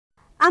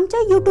आमच्या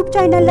YouTube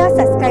चॅनलला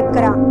subscribe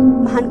करा,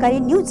 महानकारी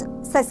न्यूज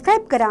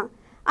सबस्क्राइब करा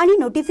आणि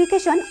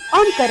नोटिफिकेशन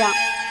ऑन करा।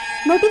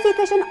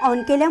 नोटिफिकेशन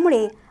ऑन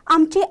केल्यामुळे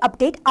आमचे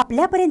अपडेट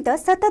आपल्यापर्यंत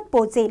सतत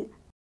पोहोचेल।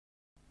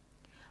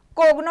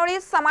 कोगनोळी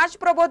समाज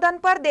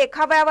प्रबोधनपर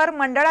देखाव्यावर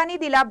मंडळांनी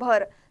दिला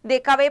भर।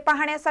 देखावे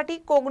पाहण्यासाठी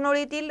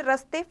कोगनोळीतील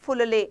रस्ते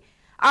फुलले,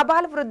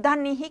 आबाल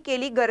वृद्धांनीही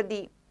केली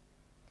गर्दी।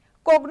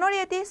 कोगनोळी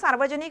येथे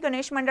सार्वजनिक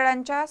गणेश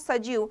मंडळांच्या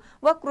सजीव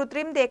व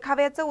कृत्रिम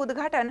देखाव्याचं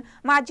उद्घाटन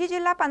माजी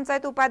जिल्हा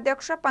पंचायत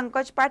उपाध्यक्ष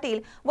पंकज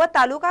पाटील व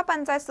तालुका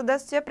पंचायत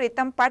सदस्य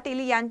प्रीतम पाटील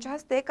यांच्या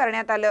हस्ते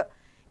करण्यात आलं।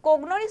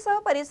 कोगनोळीसह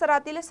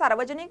परिसरातील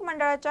सार्वजनिक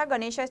मंडळाच्या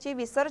गणेशाचे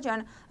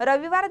विसर्जन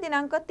रविवार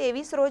दिनांक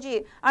 23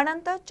 रोजी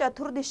अनंत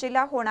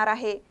चतुर्दशीला होणार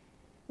आहे।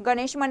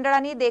 गणेश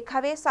मंडळांनी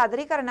देखावे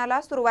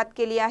सादरीकरणाला सुरुवात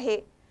केली आहे।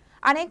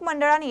 अनेक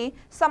मंडळांनी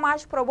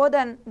समाज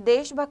प्रबोधन,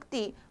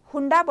 देशभक्ती,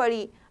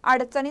 हुंडाबळी,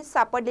 अडचणीत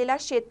सापडलेला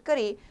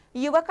शेतकरी,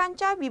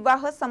 युवकांच्या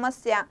विवाह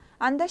समस्या,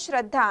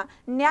 अंधश्रद्धा,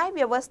 न्याय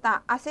व्यवस्था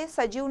असे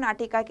सजीव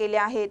नाटिका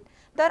केल्या आहेत।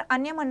 तर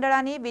अन्य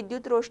मंडळांनी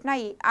विद्युत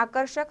रोषणाई,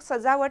 आकर्षक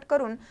सजावट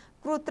करून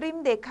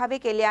कृत्रिम देखावे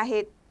केले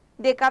आहेत।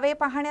 देखावे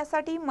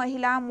पाहण्यासाठी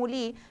महिला,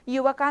 मुली,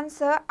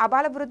 युवकांसह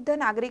आबालवृद्ध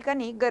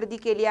नागरिकांनी गर्दी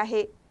केली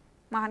आहे।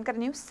 महानकर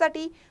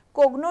न्यूजसाठी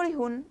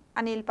कोगनोळीहून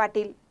अनिल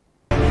पाटील।